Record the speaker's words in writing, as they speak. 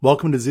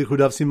Welcome to Zichud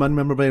Daf Siman,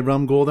 member by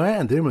Ram Goldar,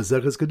 and today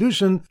Maseches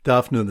Kiddushin,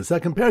 Daf Nun, the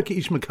second parak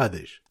Ish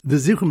Mekadesh. The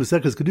Zichud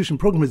Maseches Kiddushin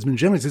program has been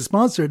generously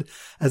sponsored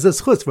as a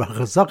schutz for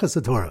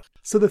Chazakas Torah.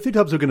 So the three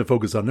topics we're going to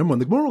focus on. Number one,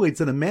 the Gemara relates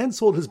that a man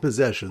sold his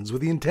possessions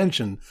with the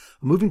intention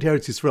of moving to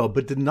Eretz Yisrael,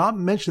 but did not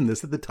mention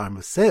this at the time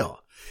of sale.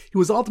 He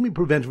was ultimately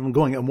prevented from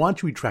going and wanted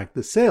to retract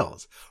the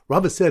sales.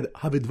 Rava said,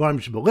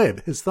 Havidvarim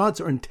shebalev, his thoughts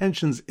or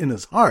intentions in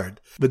his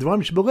heart.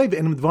 Vidvarim shebalev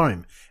enim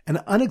dvarim, and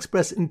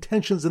unexpressed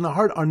intentions in the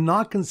heart are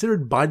not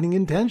considered binding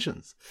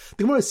intentions.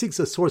 The Gemara seeks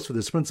a source for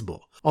this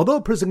principle. Although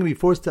a person can be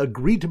forced to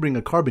agree to bring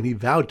a carbon he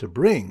vowed to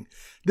bring,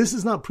 this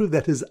does not prove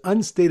that his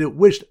unstated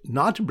wish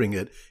not to bring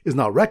it is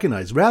not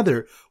recognized.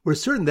 Rather, we're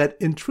certain that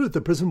in truth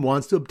the person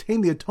wants to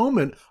obtain the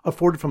atonement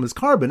afforded from his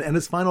carbon, and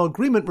his final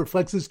agreement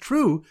reflects his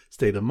true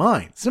state of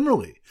mind.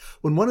 Similarly,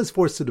 when one is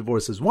forced to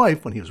divorce his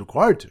wife when he is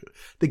required to,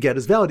 the get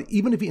is valid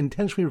even if he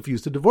intentionally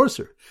refused to divorce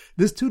her.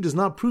 This too does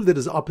not prove that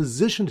his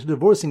opposition to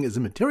divorcing is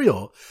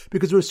immaterial,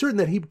 because we're certain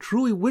that he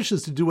truly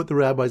wishes to do what the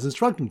rabbis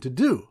instruct him to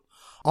do.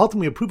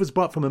 Ultimately, a proof is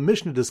brought from a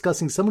Mishnah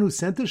discussing someone who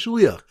sent a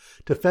shliach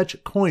to fetch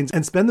coins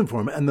and spend them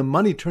for him, and the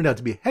money turned out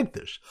to be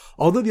hektish.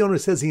 Although the owner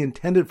says he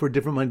intended for a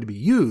different money to be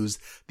used,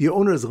 the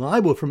owner is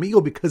liable for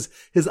me'il because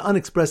his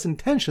unexpressed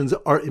intentions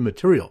are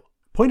immaterial.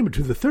 Point number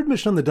two, the third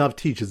Mishnah on the Daf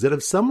teaches that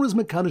if someone is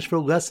mekadosh for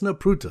less than a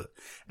pruta,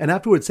 and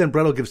afterwards sent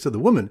bridal gifts to the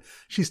woman,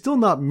 she's still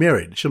not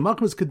married.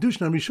 Shemachim is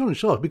Kiddushin on Rishon and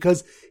Shalach,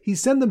 because he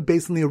sent them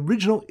based on the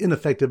original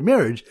ineffective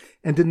marriage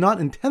and did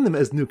not intend them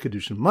as new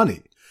Kiddushin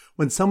money.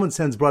 When someone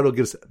sends bridal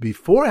gifts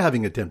before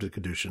having attempted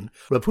Kiddushin,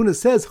 Rav Huna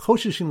says,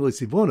 Choshishin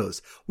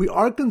loisivonos, we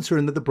are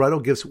concerned that the bridal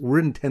gifts were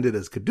intended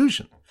as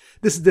Kiddushin.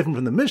 This is different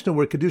from the Mishnah,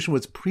 where Kiddushin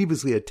was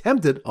previously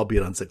attempted,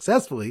 albeit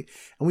unsuccessfully,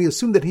 and we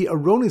assume that he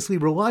erroneously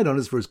relied on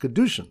his first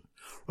Kiddushin.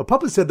 Rav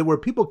Papa said that where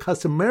people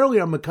customarily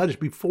are mekadosh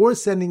before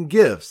sending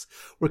gifts,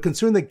 we're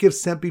concerned that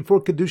gifts sent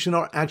before Kiddushin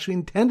are actually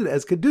intended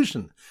as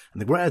Kiddushin.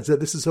 And the Gemara adds that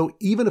this is so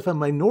even if a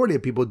minority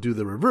of people do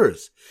the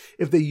reverse.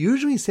 If they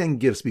usually send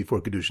gifts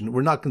before Kiddushin,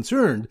 we're not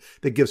concerned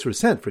that gifts were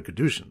sent for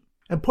Kiddushin.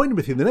 And point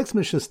number three, the next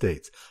Mishnah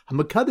states,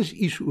 HaMekadosh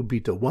Isha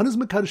Ubita, one is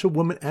Mekadosh a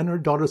woman and her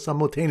daughter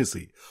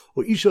simultaneously,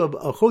 or Isha of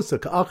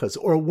Achosa Ka'achas,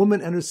 or a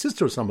woman and her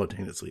sister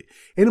simultaneously.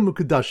 Ena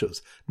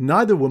Mukadashos,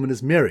 neither woman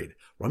is married.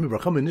 Rami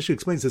Racham initially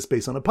explains this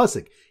based on a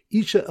pasuk.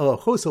 Isha el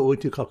Achosa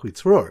oitikach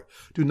litzror.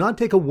 Do not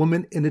take a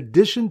woman in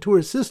addition to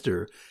her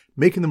sister,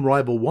 making them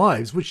rival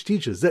wives, which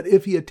teaches that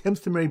if he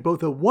attempts to marry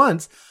both at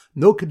once,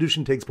 no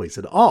Kiddushin takes place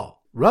at all.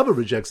 Rava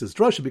rejects this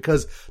drasha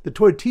because the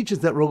Torah teaches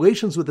that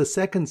relations with a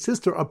second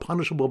sister are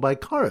punishable by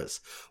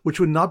karas,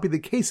 which would not be the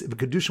case if a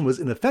Kiddushin was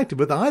ineffective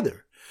with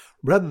either.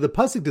 Rather, the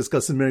pasuk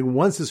discusses marrying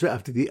one sister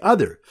after the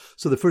other,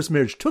 so the first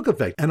marriage took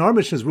effect, and our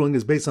Mishnah's ruling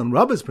is based on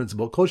Rabba's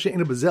principle, kol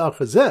she'eina b'zeh al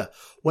chazeh,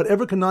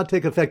 whatever cannot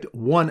take effect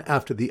one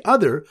after the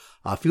other,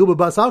 afil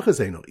b'bas al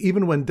chazeno,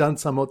 even when done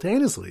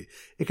simultaneously,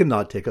 it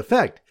cannot take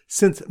effect.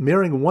 Since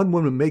marrying one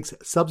woman makes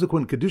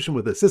subsequent Kiddushin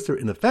with a sister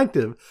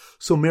ineffective,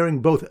 so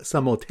marrying both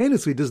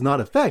simultaneously does not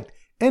affect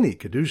any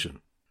Kiddushin.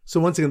 So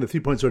once again, the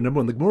 3 points are: number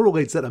one, the Gemara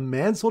relates that a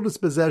man sold his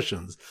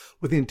possessions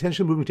with the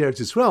intention of moving to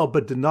Eretz Yisrael,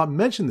 but did not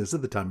mention this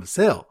at the time of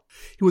sale.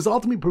 He was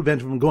ultimately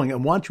prevented from going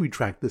and wanted to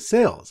retract the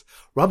sales.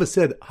 Rava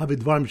said,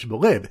 Havidvarim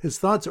shebalev, his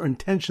thoughts or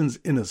intentions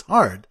in his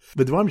heart.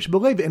 Vidvarim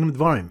shebalev enim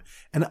dvarim,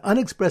 and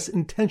unexpressed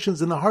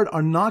intentions in the heart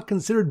are not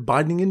considered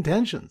binding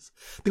intentions.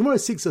 The Gemara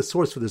seeks a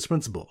source for this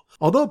principle.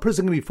 Although a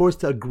person can be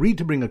forced to agree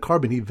to bring a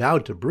carbon he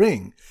vowed to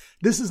bring,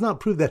 this does not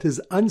prove that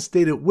his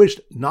unstated wish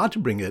not to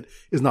bring it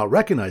is not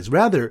recognized.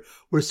 Rather,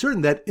 we're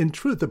certain that in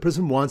truth the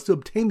person wants to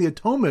obtain the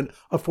atonement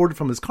afforded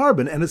from his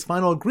carbon, and his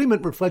final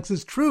agreement reflects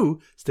his true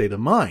state of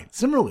mind.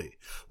 Similarly,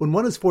 when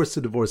one is forced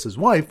to divorce his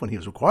wife when he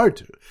is required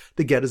to,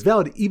 the get is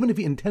valid even if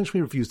he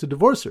intentionally refused to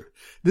divorce her.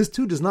 This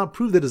too does not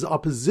prove that his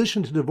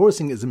opposition to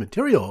divorcing is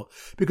immaterial,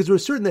 because we're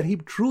certain that he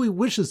truly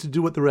wishes to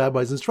do what the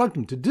rabbis instruct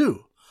him to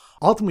do.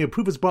 Ultimately, a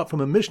proof is brought from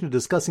a Mishnah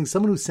discussing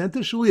someone who sent a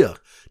shliach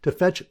to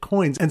fetch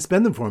coins and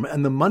spend them for him,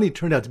 and the money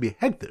turned out to be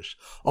hektish.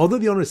 Although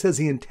the owner says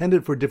he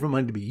intended for a different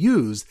money to be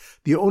used,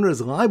 the owner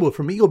is liable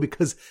for me'il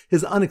because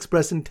his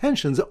unexpressed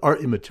intentions are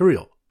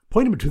immaterial.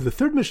 Point number two, the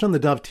third Mishnah on the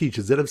Daf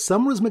teaches that if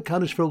someone is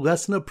mekadosh for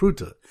less than a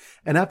pruta,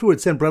 and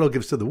afterwards sent bridal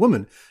gifts to the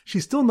woman,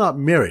 she's still not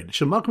married.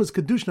 Shemachim is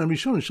Kiddushin on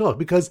Rishon and Shalach,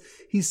 because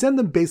he sent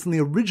them based on the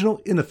original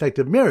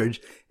ineffective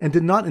marriage and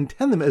did not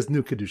intend them as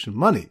new Kiddushin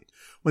money.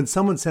 When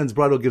someone sends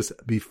bridal gifts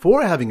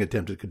before having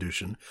attempted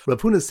Kiddushin,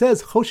 Rav Huna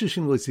says,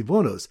 Choshishin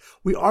loisivonos,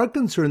 we are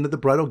concerned that the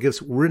bridal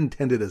gifts were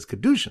intended as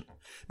Kiddushin.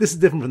 This is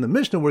different from the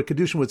Mishnah, where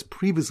Kiddushin was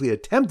previously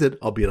attempted,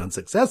 albeit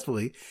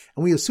unsuccessfully,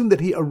 and we assume that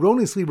he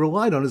erroneously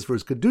relied on his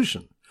first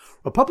Kiddushin.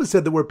 Rav Papa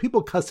said that where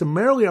people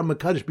customarily are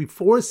mekadosh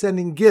before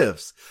sending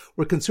gifts,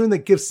 we're concerned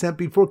that gifts sent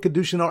before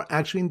Kiddushin are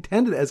actually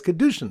intended as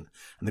Kiddushin.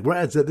 And the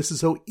Gemara adds that this is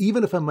so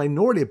even if a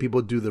minority of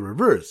people do the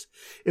reverse.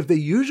 If they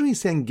usually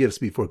send gifts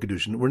before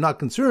Kiddushin, we're not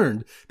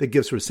concerned that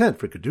gifts were sent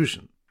for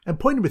Kiddushin. And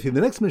point number 3,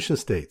 the next Mishnah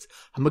states,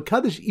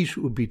 Hamakadosh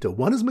Isha Ubita,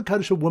 one is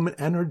Makadosh a woman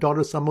and her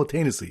daughter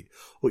simultaneously,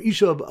 or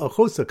Isha of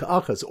Achosa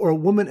Ka'achas, or a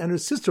woman and her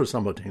sister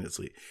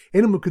simultaneously.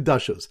 Ena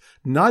Mukadashos,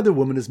 neither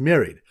woman is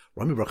married.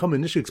 Rami Barcham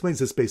initially explains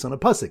this based on a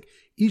pasuk.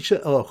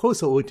 Isha el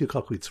Achosa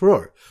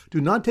oitikachlitzror.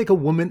 Do not take a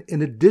woman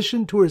in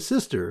addition to her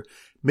sister,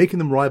 making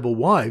them rival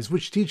wives,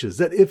 which teaches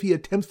that if he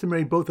attempts to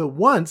marry both at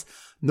once,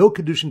 no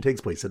Kiddushin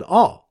takes place at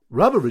all.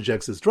 Rava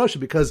rejects this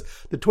drasha because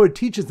the Torah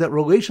teaches that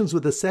relations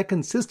with a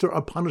second sister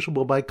are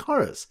punishable by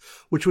karas,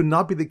 which would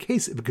not be the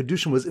case if a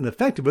Kiddushin was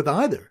ineffective with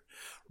either.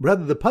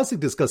 Rather, the pasuk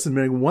discusses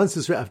marrying one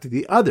sister after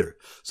the other,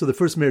 so the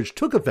first marriage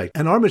took effect,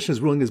 and our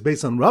Mishnah's ruling is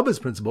based on Rabba's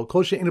principle,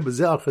 kol she'einu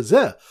b'zeh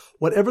achazeh,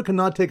 whatever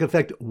cannot take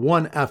effect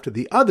one after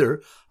the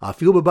other,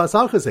 afil b'bas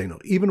achazenu,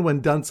 even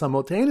when done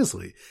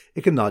simultaneously,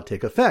 it cannot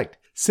take effect.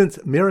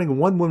 Since marrying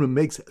one woman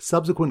makes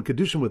subsequent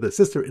Kiddushin with a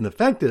sister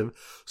ineffective,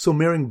 so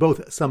marrying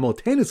both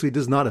simultaneously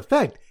does not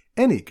affect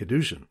any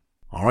Kiddushin.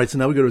 Alright, so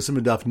now we go to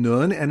Siman Daf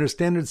Nun, and our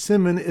standard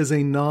Siman is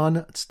a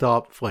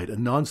non-stop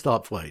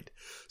flight.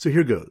 So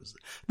here goes.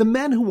 The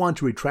man who wanted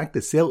to retract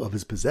the sale of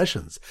his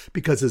possessions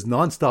because his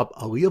non-stop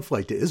Aliyah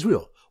flight to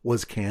Israel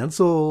was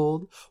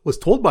canceled, was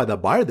told by the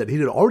buyer that he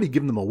had already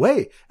given them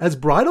away as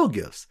bridal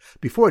gifts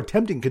before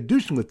attempting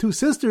Kiddushin with two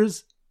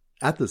sisters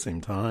at the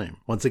same time.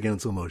 Once again in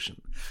slow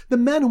motion. The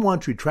man who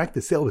wanted to retract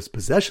the sale of his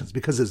possessions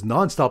because his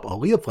non-stop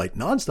Aliyah flight,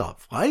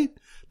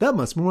 that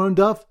must be more on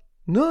Daf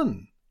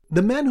Nun.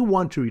 The man who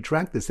wanted to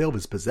retract the sale of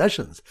his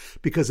possessions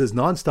because his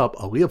non-stop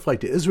Aliyah flight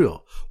to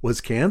Israel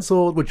was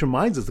canceled, which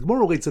reminds us, the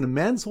Gemara relates that a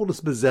man sold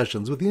his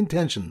possessions with the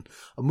intention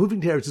of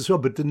moving to Eretz Israel,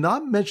 but did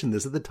not mention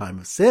this at the time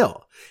of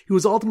sale. He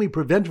was ultimately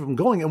prevented from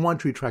going and wanted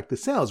to retract the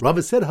sales.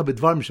 Rava said,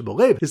 "Habidvarim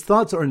shebalev," his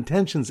thoughts are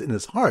intentions in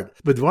his heart,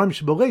 but dvarim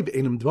shebalev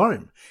einam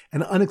dvarim,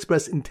 and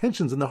unexpressed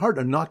intentions in the heart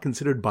are not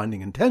considered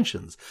binding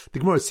intentions. The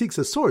Gemara seeks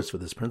a source for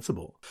this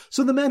principle.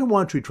 So the man who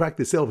wanted to retract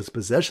the sale of his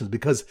possessions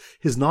because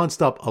his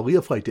non-stop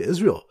Aliyah flight to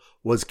Israel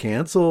was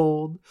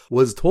canceled,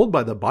 was told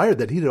by the buyer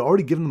that he had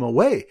already given them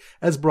away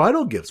as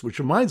bridal gifts, which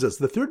reminds us,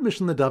 the third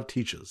Mishnah in the Daf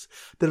teaches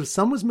that if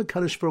someone was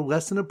Mekadosh for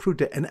less than a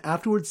pruta and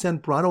afterwards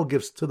sent bridal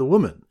gifts to the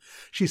woman,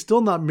 she's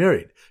still not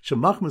married.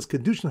 Shemachmas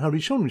Kiddushin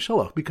Harishon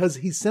Mishalach, because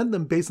he sent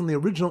them based on the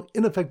original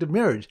ineffective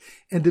marriage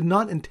and did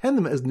not intend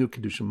them as new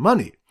Kiddushin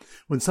money.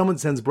 When someone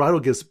sends bridal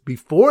gifts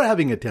before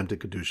having attempted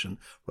Kiddushin,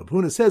 Rav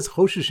Huna says,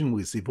 Choshishim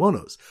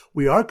Lisibonos.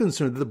 We are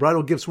concerned that the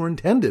bridal gifts were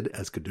intended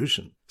as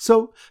Kiddushin.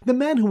 So, the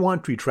man who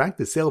wanted to retract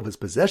the sale of his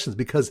possessions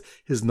because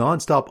his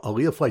non-stop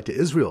Aliyah flight to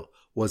Israel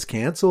was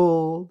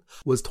canceled,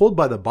 was told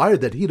by the buyer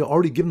that he had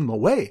already given them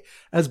away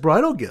as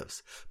bridal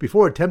gifts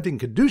before attempting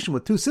Kiddushin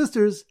with two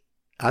sisters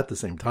at the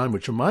same time,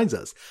 which reminds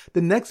us,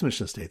 the next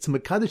Mishnah states,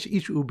 Mekadosh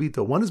Isha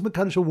Ubita, one is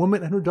Mekadosh a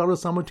woman and her daughter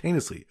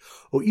simultaneously,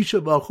 or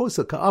Isha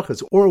V'achosa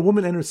Ka'achas, or a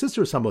woman and her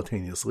sister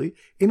simultaneously,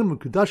 Inam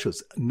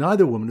Mekudashos,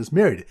 neither woman is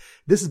married.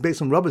 This is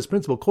based on Rabba's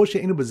principle, Kol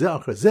she'einu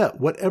b'zeh achazeh,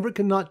 whatever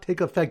cannot take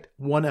effect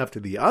one after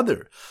the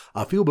other.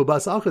 Afil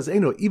b'bas achaz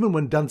eino, even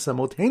when done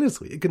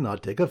simultaneously, it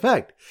cannot take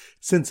effect.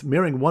 Since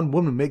marrying one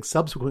woman makes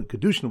subsequent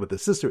Kiddushin with a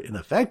sister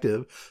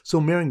ineffective, so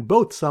marrying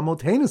both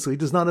simultaneously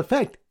does not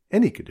affect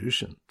any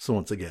Kiddushin. So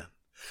once again,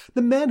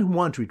 the man who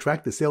wanted to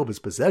retract the sale of his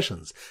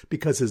possessions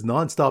because his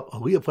non-stop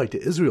Aliyah flight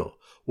to Israel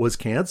was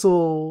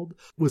canceled,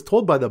 was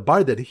told by the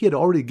buyer that he had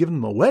already given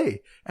them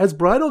away as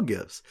bridal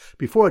gifts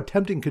before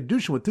attempting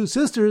Kiddushin with two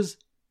sisters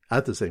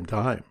at the same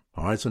time.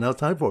 Alright, so now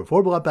it's time for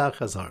B'La'Bach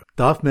Chazar.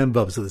 Daf Mem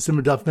Vav. So the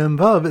Simmer Daf Mem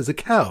Vav is a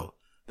cow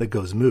that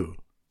goes moo.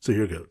 So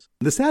here goes.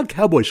 The sad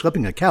cowboy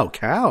schlepping a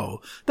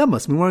cow, that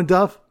must be more on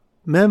Daf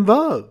Mem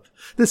Vav.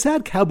 The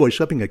sad cowboy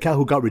schlepping a cow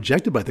who got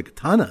rejected by the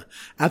Katana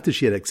after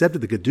she had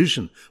accepted the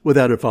Kiddushin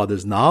without her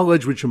father's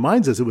knowledge, which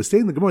reminds us, it was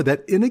stated in the Gemara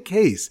that in a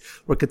case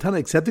where Katana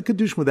accepted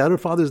Kiddushin without her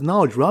father's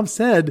knowledge, Rav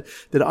said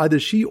that either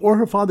she or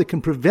her father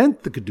can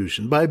prevent the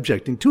Kiddushin by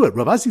objecting to it.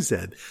 Rav Asi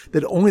said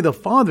that only the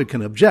father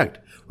can object.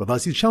 Rav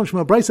Asi challenged from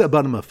a brisa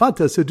about a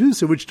mafata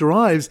seducer, which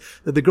derives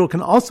that the girl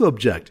can also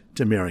object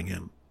to marrying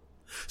him.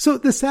 So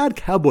the sad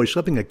cowboy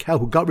schlepping a cow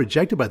who got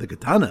rejected by the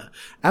Katana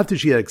after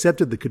she had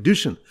accepted the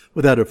Kiddushin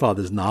without her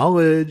father's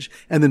knowledge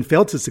and then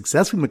failed to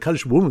successfully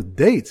mekadosh woman with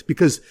dates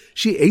because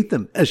she ate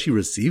them as she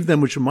received them,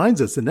 which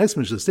reminds us, the next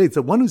Mishnah states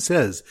that one who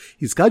says,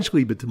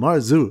 Hiskajchli b'tamar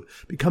zu,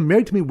 become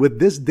married to me with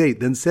this date,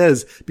 then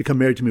says, become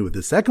married to me with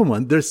the second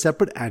one, they're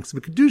separate acts of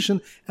a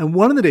Kiddushin, and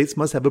one of the dates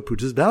must have a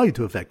prutas value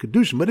to affect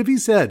Kiddushin. But if he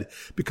said,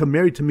 become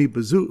married to me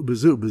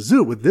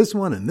bazu, with this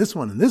one and this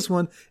one and this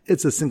one,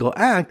 it's a single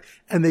act,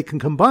 and they can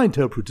combine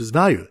to a prutas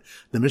value.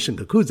 The Mishnah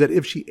concludes that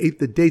if she ate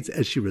the dates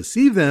as she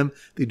received them,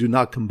 they do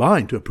not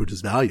combine to a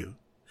prutas value.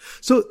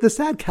 So the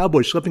sad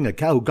cowboy schlepping a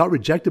cow who got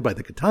rejected by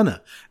the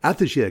Katana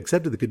after she had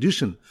accepted the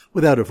Kiddushin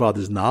without her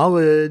father's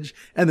knowledge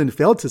and then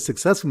failed to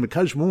successfully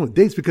mekadosh woman with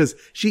dates because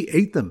she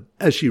ate them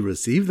as she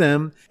received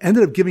them,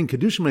 ended up giving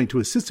Kiddushin money to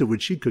his sister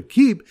which she could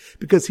keep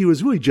because he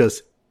was really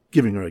just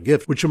giving her a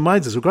gift, which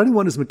reminds us, regarding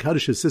one who's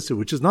Mekadosh his sister,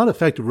 which is not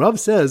effective, Rav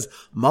says,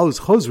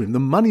 Maus Chosrim, the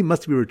money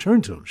must be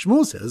returned to him.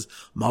 Shmuel says,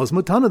 Maus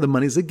Matana, the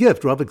money is a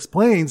gift. Rav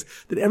explains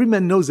that every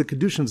man knows that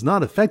Kiddushin is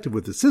not effective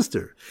with his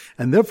sister,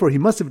 and therefore he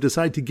must have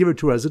decided to give her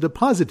to her as a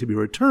deposit to be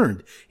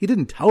returned. He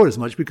didn't tell her as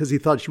much because he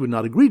thought she would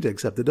not agree to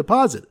accept the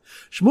deposit.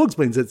 Shmuel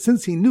explains that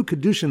since he knew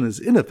Kiddushin is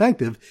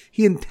ineffective,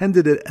 he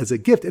intended it as a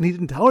gift, and he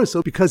didn't tell her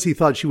so because he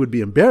thought she would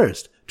be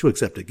embarrassed to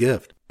accept a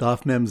gift.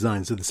 Daf Mem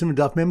Zayin. So the Simmer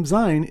Daf Mem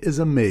Zayin is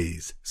a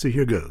maze. So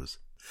here goes.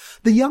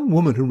 The young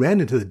woman who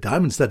ran into the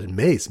diamond-studded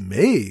maze,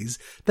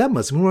 that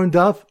must be more in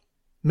Daf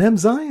Mem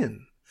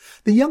Zayin.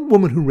 The young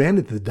woman who ran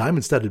into the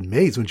diamond-studded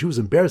maze when she was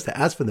embarrassed to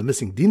ask for the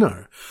missing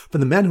dinar from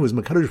the man who was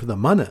Mekadosh for the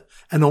mana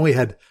and only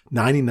had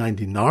 99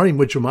 dinarim,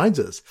 which reminds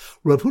us,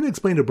 Rav Huna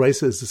explained a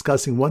brisa is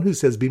discussing one who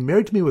says, be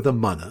married to me with a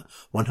mana,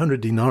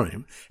 100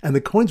 dinarim, and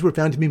the coins were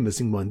found to be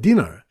missing 1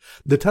 dinar.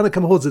 The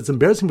Tanakh holds it's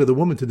embarrassing for the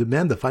woman to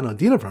demand the final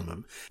dinar from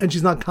him, and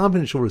she's not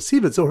confident she'll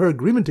receive it, so her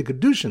agreement to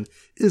Kiddushin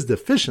is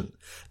deficient.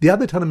 The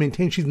other Tanakh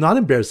maintains she's not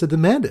embarrassed to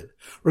demand it.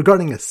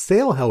 Regarding a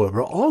sale,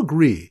 however, all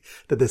agree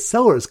that the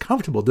seller is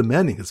comfortable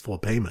demanding his full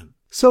payment.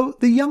 So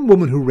the young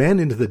woman who ran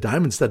into the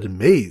diamond-studded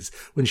maze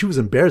when she was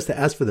embarrassed to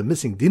ask for the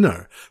missing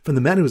dinar from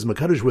the man who was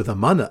Mekadosh with a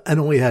mana and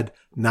only had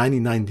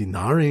 99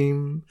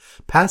 dinarim,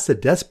 passed a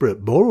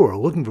desperate borrower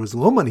looking for his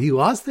loan money he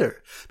lost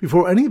there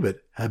before any of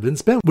it had been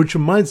spent, which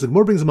reminds the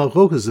Gemara brings a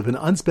malchokas if an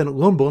unspent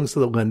loan belongs to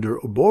the lender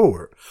or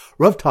borrower.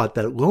 Rav taught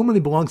that loan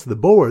money belongs to the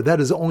borrower, that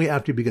is only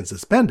after he begins to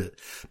spend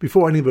it.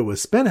 Before any of it was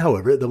spent,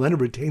 however, the lender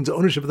retains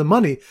ownership of the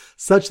money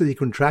such that he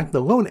can track the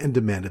loan and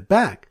demand it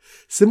back.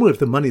 Similarly, if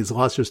the money is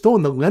lost or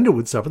stolen, the lender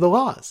would suffer the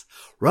loss.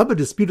 Rabbah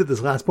disputed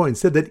this last point and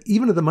said that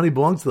even if the money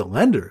belongs to the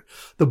lender,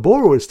 the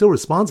borrower is still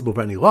responsible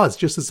for any loss,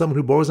 just as someone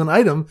who borrows an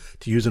item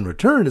to use in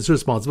return is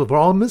responsible for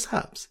all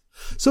mishaps.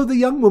 So the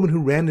young woman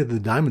who ran into the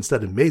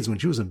diamond-studded maze when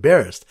she was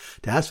embarrassed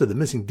to ask for the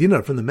missing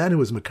dinar from the man who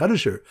was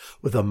Mekadosh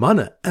with a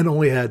mana and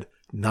only had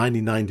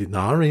 99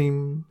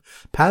 dinarim,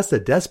 passed a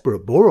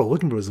desperate borrower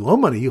looking for his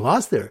loan money he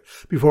lost there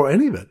before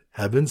any of it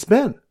had been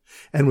spent,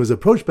 and was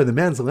approached by the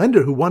man's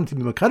lender who wanted to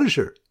be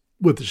Mekadosh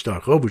with the shtar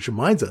chov, which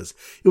reminds us,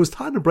 it was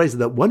taught in a brisa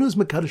that one who is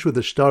mekadosh with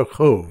a shtar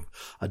chov,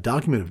 a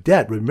document of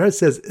debt, Rav Meir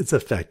says it's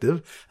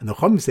effective, and the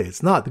Chachamim say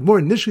it's not. The Gemara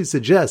initially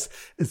suggests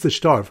it's the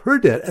shtar of her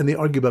debt, and they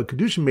argue about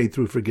Kiddushin made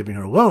through forgiving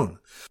her loan.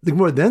 The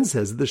Gemara then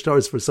says that the shtar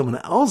is for someone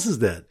else's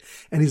debt,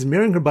 and he's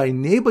marrying her by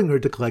enabling her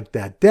to collect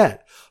that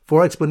debt.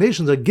 4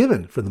 explanations are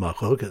given for the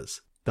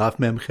machlokas. Daf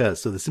Mem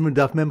Ches. So the Simmer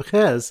Daf Mem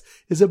Ches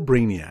is a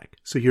brainiac.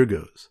 So here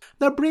goes.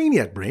 Now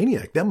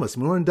brainiac, that must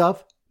be more in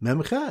Daf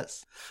Mem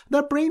Ches.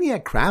 That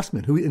brainiac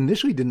craftsman who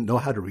initially didn't know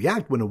how to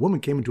react when a woman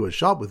came into a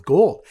shop with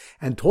gold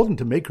and told him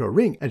to make her a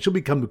ring and she'll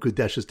become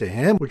Mekudeshes to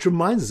him, which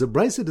reminds us, a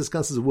brisa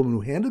discusses a woman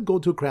who handed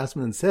gold to a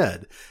craftsman and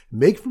said,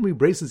 make for me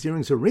bracelets,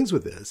 earrings, or rings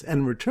with this,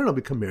 and in return I'll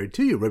become married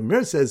to you. Rabbi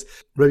Meir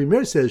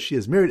says she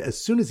is married as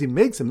soon as he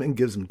makes them and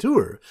gives them to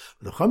her.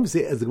 But the Chachamim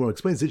say, as the Gemara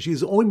explains, that she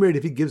is only married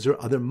if he gives her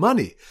other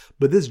money,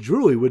 but this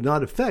jewelry would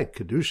not affect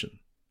Kiddushin.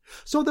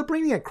 So the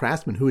brainiac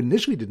craftsman who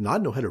initially did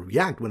not know how to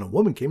react when a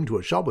woman came into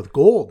a shop with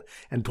gold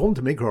and told him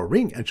to make her a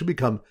ring and she'll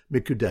become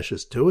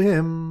Mikudeshes to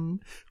him,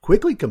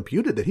 quickly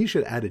computed that he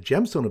should add a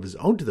gemstone of his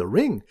own to the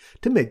ring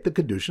to make the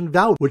Kiddushin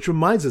vow, which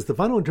reminds us the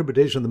final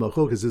interpretation of the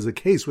Malchokas is a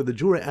case where the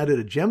jeweler added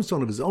a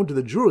gemstone of his own to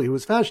the jewelry he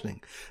was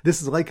fashioning. This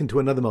is likened to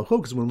another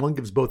Malchokas when one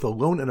gives both a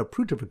loan and a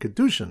pruta for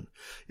Kiddushin.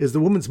 Is the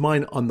woman's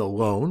mind on the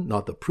loan,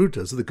 not the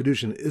pruta, so the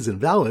Kiddushin is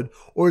invalid,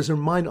 or is her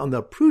mind on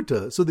the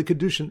pruta, so the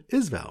Kiddushin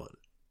is valid?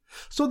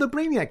 So the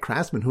brainiac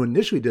craftsman who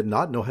initially did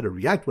not know how to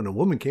react when a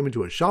woman came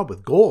into a shop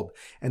with gold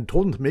and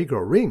told him to make her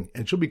a ring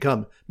and she'll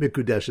become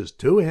Mikudeshes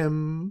to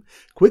him,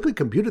 quickly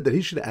computed that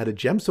he should add a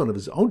gemstone of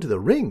his own to the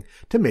ring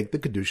to make the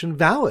Kiddushin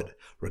valid,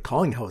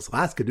 recalling how his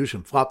last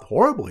Kiddushin flopped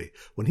horribly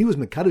when he was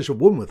Mekadosh a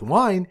woman with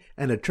wine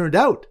and it turned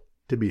out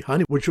to be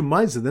honey, which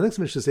reminds us, the next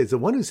Mishnah says, the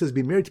one who says,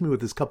 be married to me with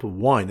this cup of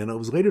wine, and it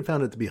was later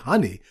found out to be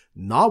honey,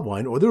 not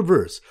wine, or the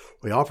reverse,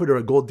 or he offered her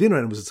a gold dinar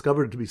and it was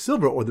discovered to be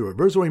silver, or the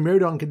reverse, or he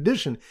married her on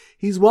condition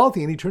he's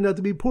wealthy and he turned out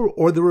to be poor,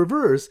 or the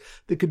reverse,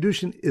 the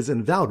Kiddushin is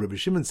invalid. Rabbi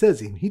Shimon says,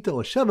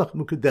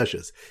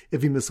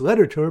 if he misled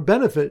her to her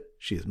benefit,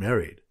 she is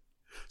married.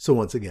 So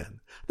once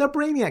again, the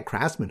brainiac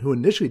craftsman who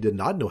initially did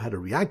not know how to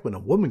react when a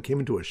woman came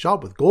into a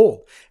shop with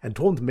gold and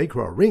told him to make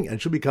her a ring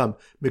and she'll become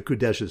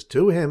Mikudeshes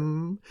to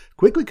him,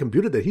 quickly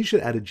computed that he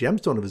should add a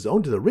gemstone of his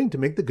own to the ring to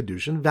make the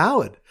Kiddushin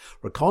valid,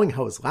 recalling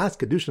how his last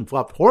Kiddushin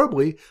flopped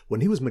horribly when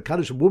he was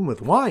Mekadosh a woman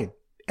with wine,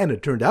 and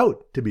it turned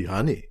out to be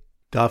honey.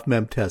 Daf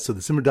Mem Tes. So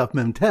the Simmer Daf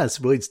Mem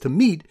Tes relates to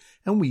meat,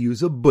 and we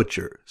use a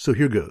butcher. So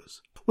here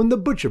goes. When the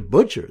butcher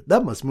butchered,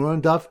 that must be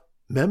on Daf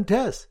Mem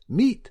Tes,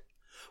 meat.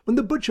 When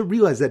the butcher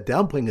realized that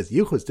downplaying his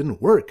yichus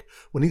didn't work,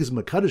 when he was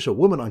Mekadosh a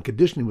woman on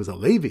condition he was a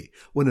Levi,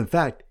 when in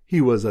fact he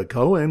was a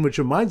Kohen, which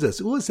reminds us,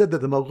 Ula said that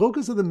the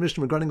malokas of the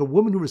Mishnah regarding a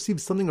woman who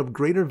receives something of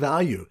greater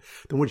value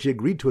than what she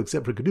agreed to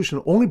accept for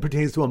Kiddushin only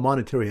pertains to a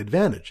monetary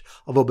advantage,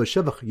 although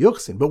b'shevach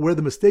yuchsin, but where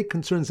the mistake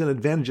concerns an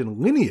advantage in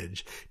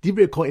lineage,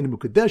 divrei kol ein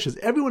mukadesh, as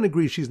everyone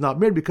agrees she's not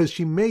married because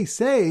she may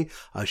say,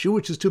 a shoe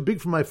which is too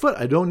big for my foot,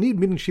 I don't need,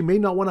 meaning she may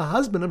not want a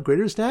husband of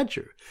greater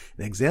stature.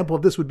 An example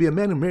of this would be a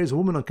man who marries a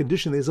woman on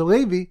condition that he's a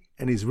Levi,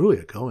 and he's really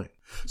a Kohen.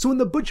 So when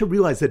the butcher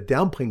realized that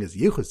downplaying his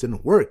yichus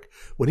didn't work,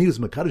 when he was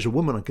Makadish a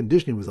woman on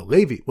condition he was a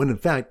Levi, when in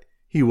fact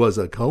he was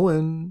a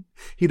Kohen,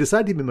 he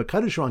decided to be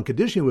Makadish on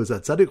condition he was a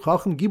Tzaddik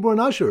Chacham Gibor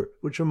and Asher,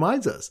 which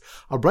reminds us,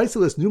 our Brisa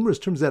lists numerous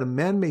terms that a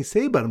man may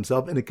say about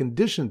himself in a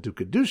condition to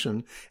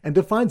Kiddushin, and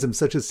defines him,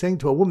 such as saying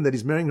to a woman that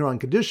he's marrying her on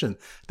condition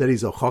that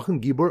he's a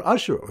Chacham Gibor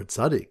Asher, or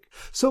Tzaddik.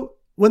 So,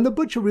 when the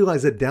butcher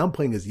realized that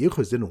downplaying his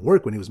yichus didn't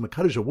work when he was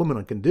Makadish a woman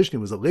on condition he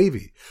was a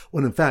Levi,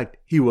 when in fact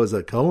he was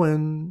a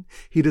Kohen,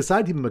 he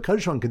decided to be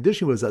Makadish on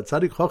condition he was a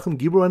Tzaddik Chacham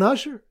Gibor and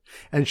Asher,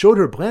 and showed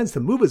her plans to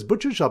move his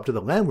butcher shop to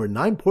the land where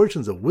 9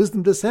 portions of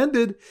wisdom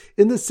descended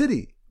in the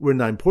city, where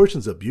 9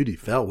 portions of beauty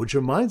fell, which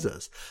reminds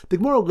us, the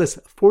Gemara lists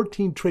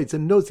 14 traits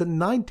and notes that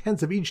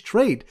 9/10 of each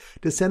trait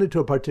descended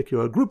to a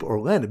particular group or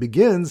land. It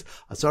begins,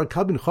 Asar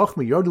Kabin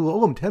Chachma Yardu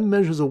La'olam, 10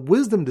 measures of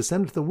wisdom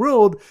descended to the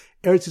world.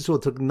 Eretz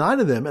Yisrael took 9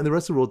 of them, and the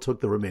rest of the world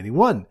took the remaining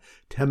 1.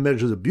 10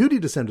 measures of beauty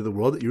descended to the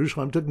world.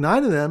 Yerushalayim took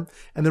 9 of them,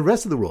 and the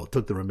rest of the world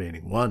took the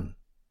remaining 1.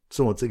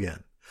 So once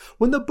again,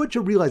 when the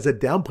butcher realized that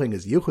downplaying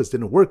his yichus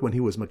didn't work when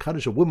he was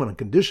Makadish a woman on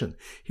condition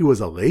he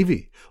was a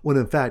Levi, when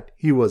in fact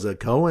he was a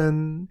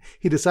Kohen,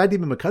 he decided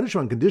to be Makadish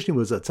on condition he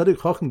was a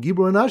Tzaddik Chacham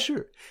Gibor and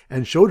Asher,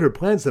 and showed her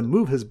plans to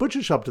move his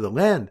butcher shop to the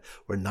land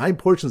where 9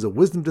 portions of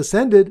wisdom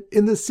descended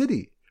in the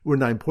city, where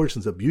 9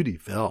 portions of beauty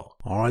fell.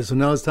 Alright, so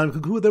now it's time to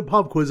conclude with our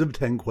pop quiz of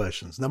 10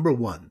 questions. Number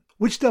 1.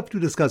 Which step to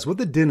discuss what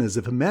the din is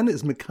if a man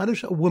is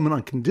Makadish a woman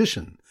on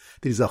condition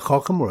that he's a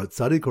Chacham or a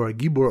Tzaddik or a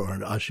Gibor or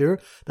an Asher?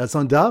 That's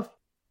on Daf.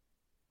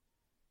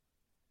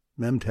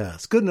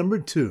 Memtas. Good. Number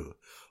 2.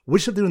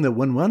 Which of the that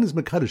when one is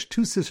Makadish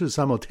 2 sisters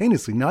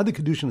simultaneously, now the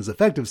Kiddushin is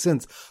effective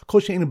since Kol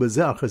she'enu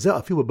b'zeh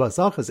achazeh afilu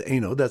b'asachas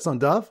eino. That's on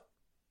Daf.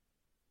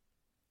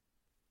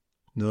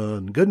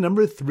 None. Good.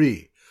 Number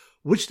 3.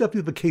 Which step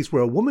is the case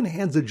where a woman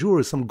hands a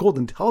jeweler some gold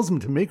and tells him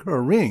to make her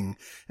a ring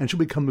and she'll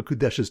become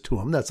Mekudeshes to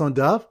him? That's on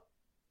Daf.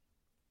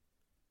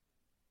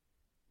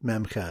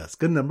 Memchas.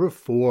 Good. Number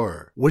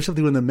 4. Which of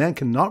the when the man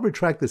cannot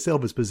retract the sale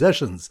of his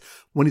possessions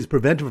when he's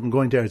prevented from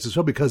going to Eretz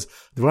Yisrael because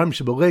Dvarim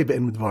Shebalev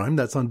and Dvarim?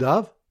 That's on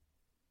Dav.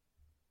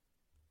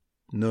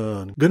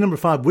 None. Good. Number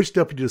 5. Which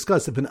step did you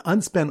discuss if an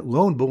unspent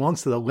loan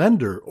belongs to the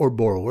lender or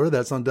borrower?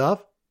 That's on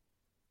Dav.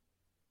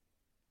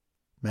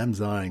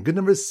 Memzayin. Good.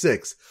 Number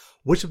 6.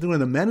 Which of the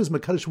when the man is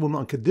Makadish a woman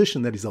on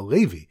condition that he's a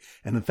Levi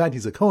and in fact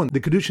he's a Kohen, the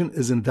Kiddushin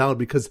is invalid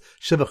because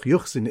Shevach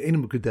Yuchsin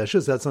Ein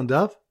Mekudeshes? That's on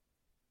Dav.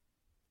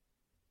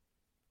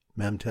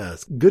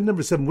 Memtas. Good.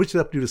 Number 7. Which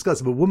step do you discuss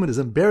if a woman is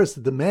embarrassed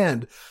to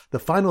demand the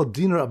final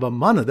dinar of a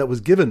mana that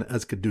was given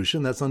as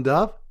Kiddushin? That's on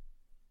Dav.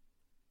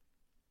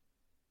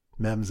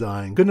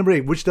 Memzayin. Good. Number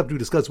 8. Which step do you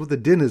discuss what the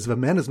din is if a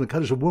man is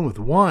Makadish a woman with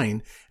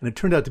wine and it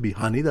turned out to be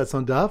honey? That's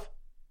on Dav.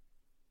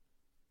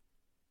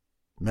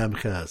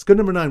 Memchas. Good.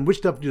 Number 9. Which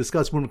step do you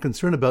discuss when we're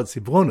concerned about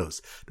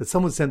sivlonos, that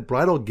someone sent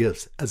bridal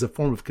gifts as a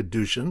form of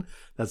Kiddushin?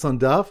 That's on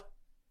Dav.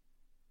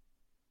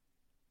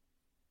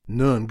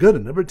 None. Good.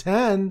 And number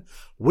 10,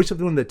 which of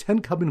the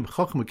 10 Kabin of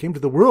Chachma came to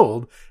the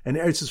world, and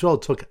Eretz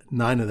Yisrael took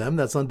 9 of them?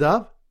 That's on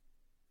Dav.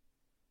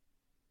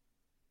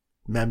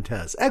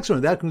 Memtes.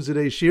 Excellent. That concludes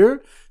today's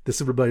shir.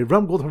 This is Rabbi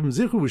Ram Goldhar from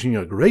Zichu, wishing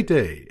you a great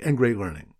day and great learning.